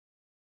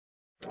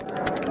Hello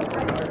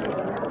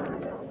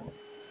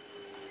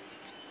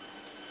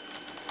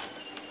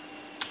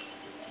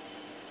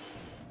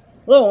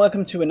and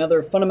welcome to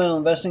another Fundamental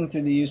Investing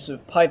through the use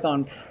of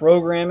Python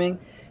programming.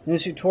 In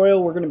this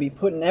tutorial we're going to be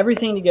putting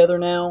everything together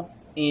now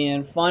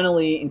and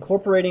finally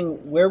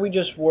incorporating where we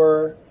just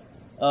were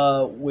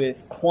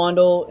with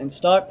Quandl and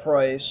stock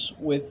price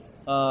with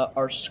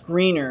our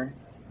screener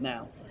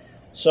now.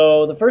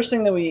 So the first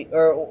thing that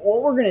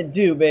what we're going to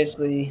do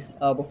basically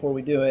before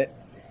we do it,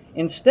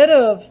 instead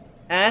of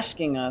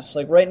asking us,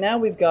 like right now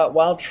we've got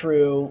while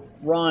true,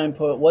 raw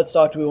input, what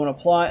stock do we want to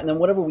apply, and then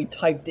whatever we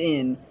typed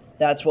in,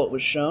 that's what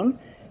was shown.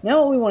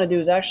 Now what we want to do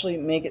is actually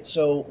make it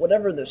so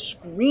whatever the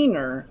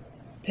screener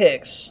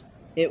picks,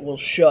 it will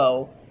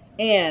show,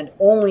 and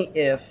only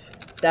if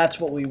that's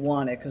what we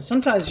wanted. Because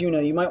sometimes,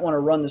 you might want to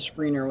run the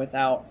screener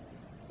without,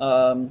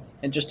 and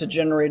just to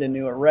generate a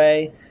new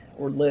array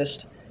or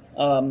list,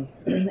 and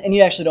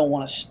you actually don't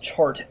want to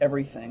chart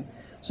everything.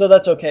 So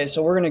that's okay.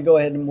 So we're going to go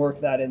ahead and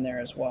work that in there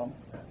as well.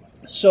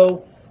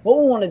 So what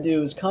we want to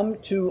do is come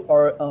to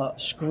our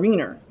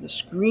screener, the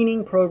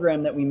screening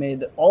program that we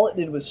made, that all it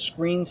did was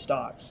screen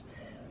stocks.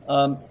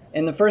 And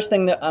the first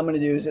thing that I'm going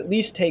to do is at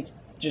least take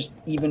just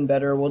even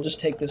better. We'll just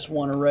take this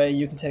one array.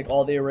 You can take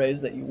all the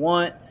arrays that you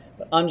want,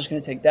 but I'm just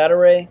going to take that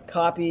array,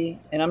 copy,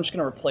 and I'm just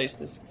going to replace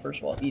this, first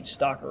of all, each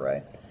stock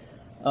array.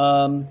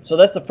 So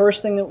that's the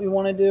first thing that we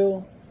want to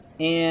do.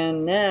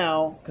 And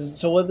now,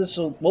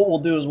 what we'll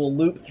do is we'll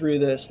loop through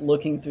this,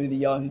 looking through the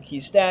Yahoo key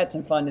stats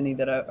and find any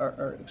that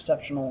are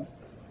exceptional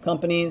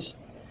companies.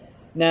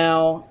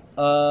 Now,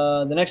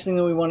 the next thing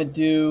that we want to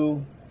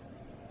do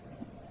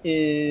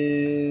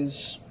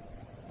is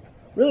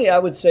really, I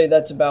would say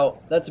that's about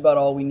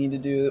all we need to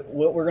do.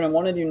 What we're going to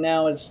want to do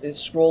now is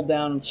scroll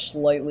down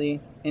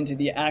slightly into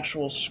the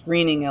actual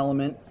screening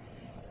element,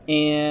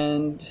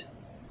 and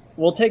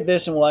we'll take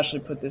this and we'll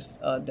actually put this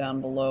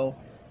down below.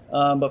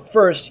 But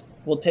first,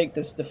 we'll take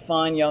this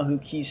define Yahoo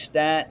key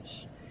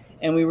stats,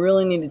 and we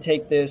really need to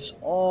take this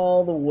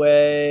all the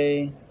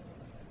way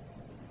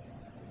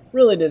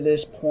really to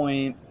this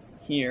point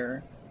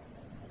here.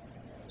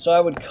 So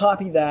I would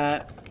copy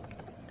that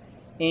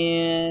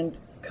and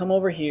come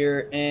over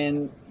here,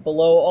 and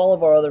below all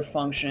of our other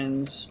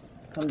functions,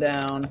 come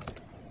down,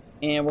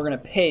 and we're going to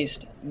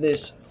paste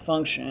this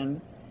function.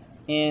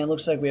 And it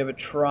looks like we have a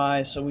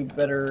try, so we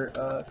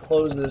better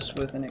close this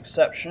with an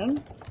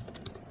exception.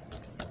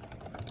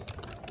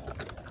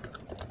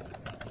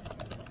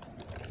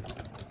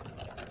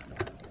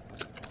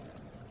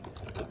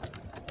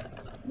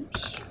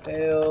 Oops,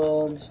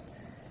 failed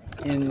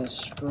in the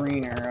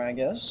screener, I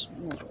guess.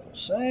 That's what we'll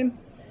say.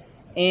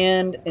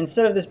 And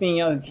instead of this being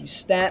Yahoo key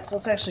stats,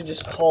 let's actually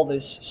just call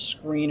this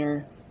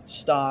screener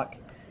stock.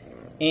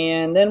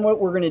 And then what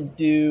we're going to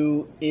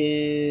do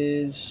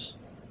is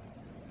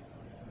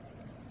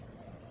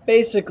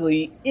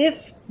basically,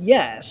 if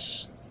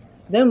yes,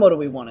 then what do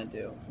we want to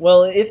do?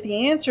 Well, if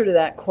the answer to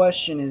that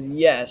question is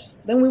yes,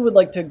 then we would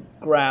like to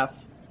graph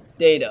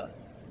data.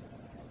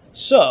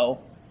 So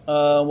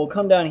we'll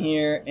come down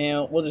here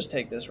and we'll just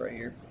take this right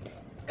here,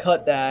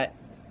 cut that.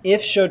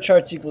 If show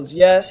charts equals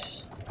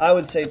yes, I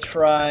would say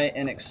try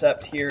and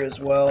accept here as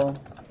well.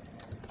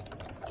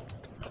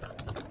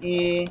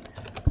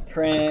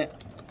 Print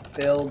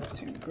failed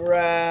to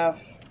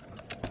graph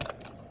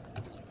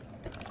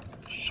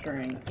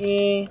string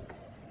E,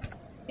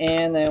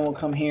 and then we'll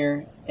come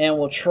here and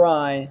we'll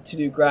try to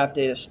do graph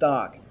data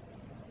stock.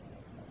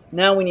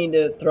 Now we need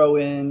to throw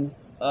in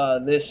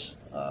this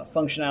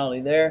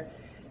functionality there,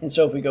 and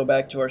so if we go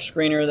back to our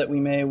screener that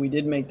we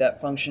did make that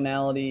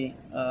functionality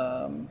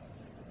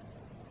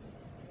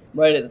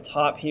right at the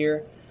top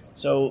here.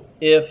 So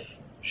if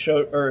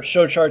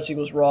show charts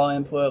equals raw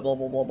input, blah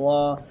blah blah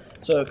blah.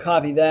 So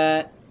copy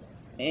that,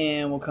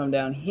 and we'll come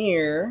down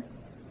here,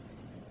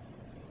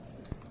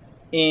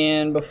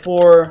 and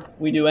before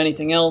we do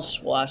anything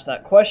else, we'll ask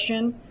that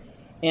question.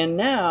 And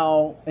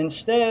now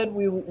instead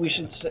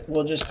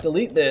we'll just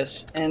delete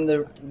this, and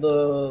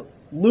the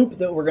loop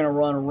that we're going to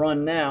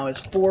run now is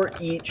for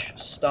each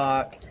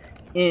stock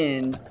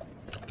in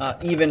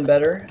even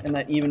better, and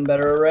that even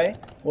better array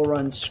will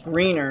run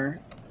screener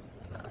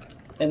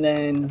and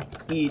then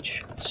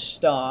each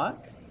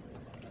stock.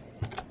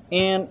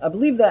 And I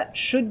believe that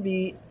should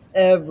be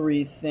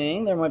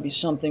everything. There might be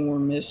something we're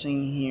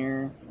missing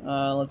here.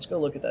 Let's go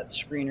look at that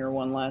screener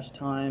one last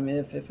time.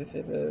 If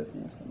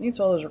it meets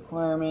all those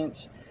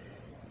requirements.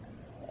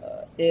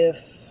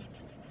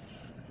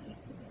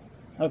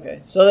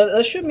 Okay, so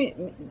that should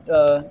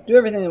do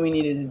everything that we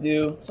needed to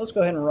do. So let's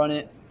go ahead and run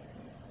it.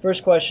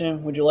 First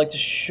question, would you like to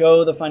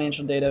show the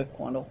financial data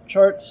Quandl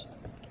charts?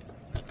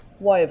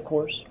 Why, of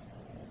course.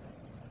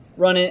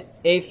 Run it.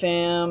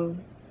 AFAM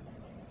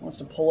wants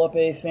to pull up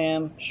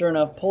AFAM. Sure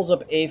enough, pulls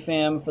up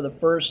AFAM for the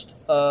first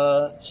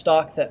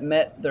stock that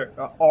met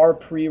our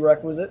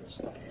prerequisites.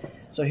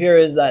 So here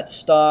is that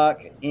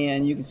stock,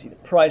 and you can see the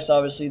price,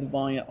 obviously, the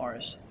volume,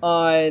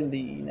 RSI,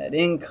 the net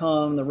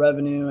income, the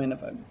revenue, and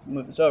if I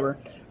move this over,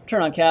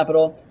 return on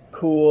capital.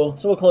 Cool.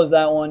 So we'll close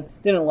that one.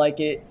 Didn't like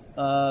it.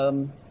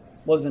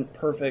 wasn't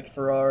perfect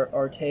for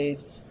our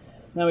tastes.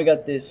 Now we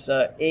got this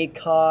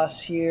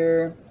ACOS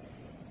here,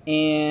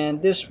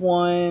 and this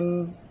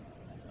one,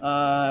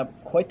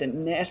 quite the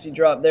nasty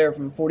drop there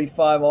from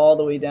 45 all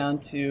the way down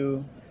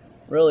to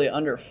really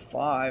under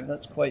 5.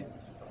 That's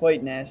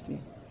quite nasty.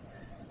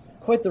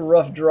 Quite the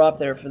rough drop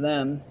there for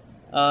them.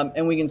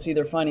 And we can see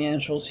their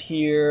financials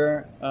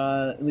here,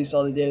 at least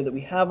all the data that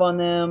we have on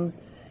them.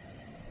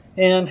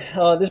 And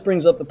this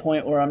brings up the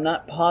point where I'm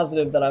not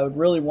positive that I would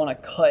really want to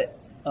cut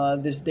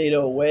this data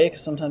away,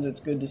 because sometimes it's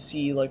good to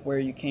see like where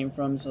you came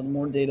from, so the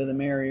more data the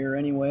merrier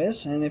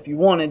anyways. And if you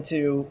wanted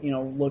to, you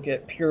know, look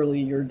at purely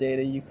your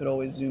data, you could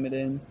always zoom it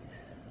in.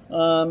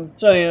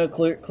 So, you know,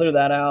 clear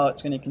that out.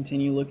 It's going to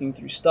continue looking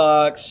through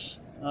stocks.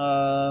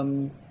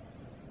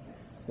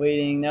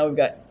 Waiting. Now we've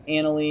got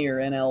Annaly or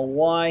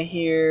NLY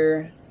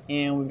here,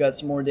 and we've got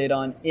some more data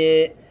on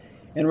it.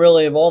 And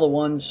really, of all the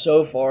ones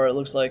so far, it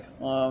looks like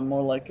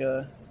more like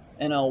a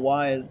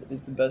NLY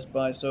is the best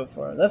buy so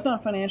far. That's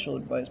not financial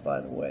advice, by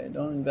the way.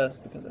 Don't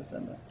invest because I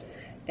said that.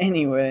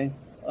 Anyway,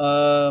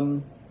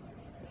 so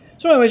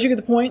anyways, you get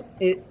the point.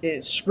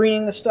 It's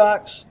screening the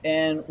stocks,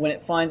 and when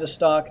it finds a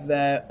stock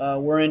that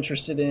we're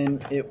interested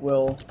in, it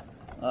will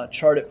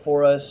chart it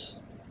for us.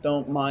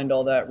 Don't mind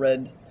all that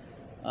red.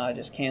 I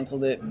just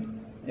canceled it.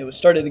 It was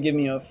started to give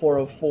me a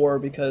 404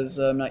 because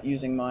I'm not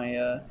using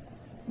my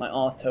my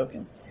auth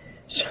token.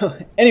 So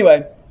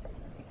anyway,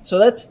 so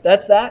that's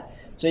that.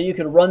 So you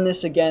could run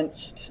this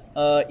against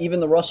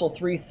even the Russell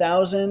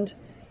 3000,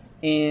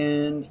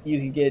 and you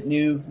could get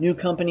new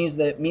companies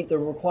that meet the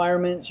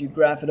requirements. You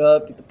graph it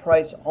up, get the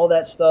price, all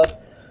that stuff.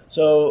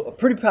 So a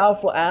pretty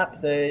powerful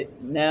app that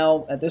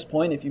now at this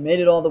point, if you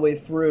made it all the way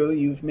through,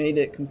 you've made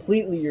it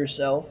completely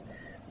yourself.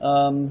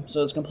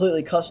 So it's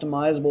completely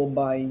customizable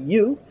by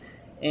you.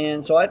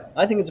 And so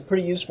I think it's a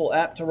pretty useful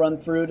app to run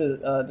through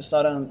to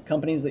decide on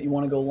companies that you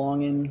want to go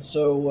long in.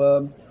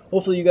 So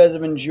hopefully you guys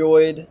have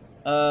enjoyed.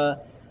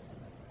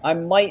 I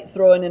might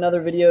throw in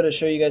another video to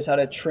show you guys how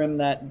to trim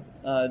that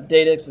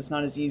data, because it's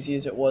not as easy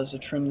as it was to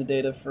trim the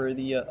data for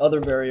the other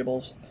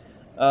variables.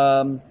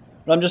 But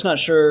I'm just not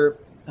sure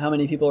how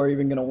many people are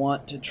even going to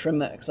want to trim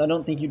that, because I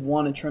don't think you'd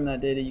want to trim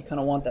that data. You kind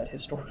of want that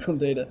historical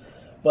data.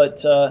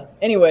 But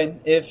anyway,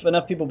 if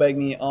enough people beg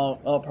me,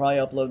 I'll probably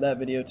upload that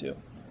video too.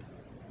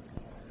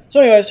 So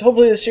anyways,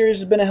 hopefully this series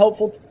has been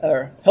helpful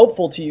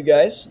to you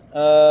guys.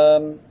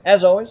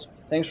 As always,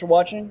 thanks for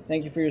watching.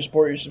 Thank you for your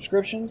support, your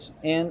subscriptions,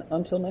 and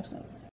until next time.